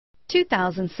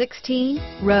2016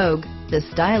 Rogue. The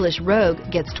stylish Rogue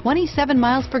gets 27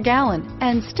 miles per gallon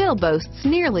and still boasts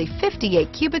nearly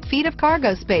 58 cubic feet of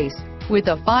cargo space. With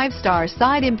a 5-star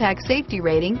side impact safety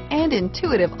rating and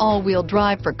intuitive all-wheel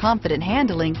drive for confident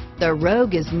handling, the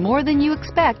Rogue is more than you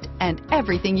expect and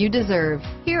everything you deserve.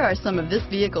 Here are some of this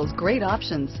vehicle's great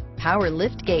options: power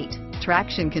liftgate,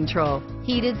 traction control,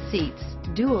 heated seats,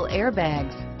 dual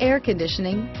airbags, air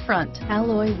conditioning, front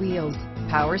alloy wheels,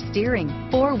 power steering,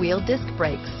 4-wheel disc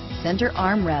brakes, center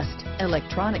armrest,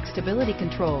 electronic stability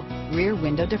control, rear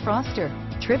window defroster,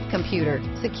 trip computer,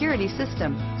 security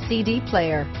system, CD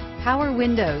player, power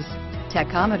windows,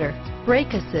 tachometer,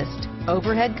 brake assist,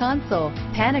 overhead console,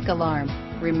 panic alarm,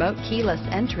 remote keyless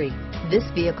entry. This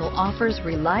vehicle offers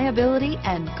reliability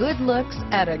and good looks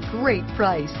at a great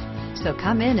price. So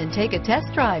come in and take a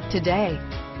test drive today.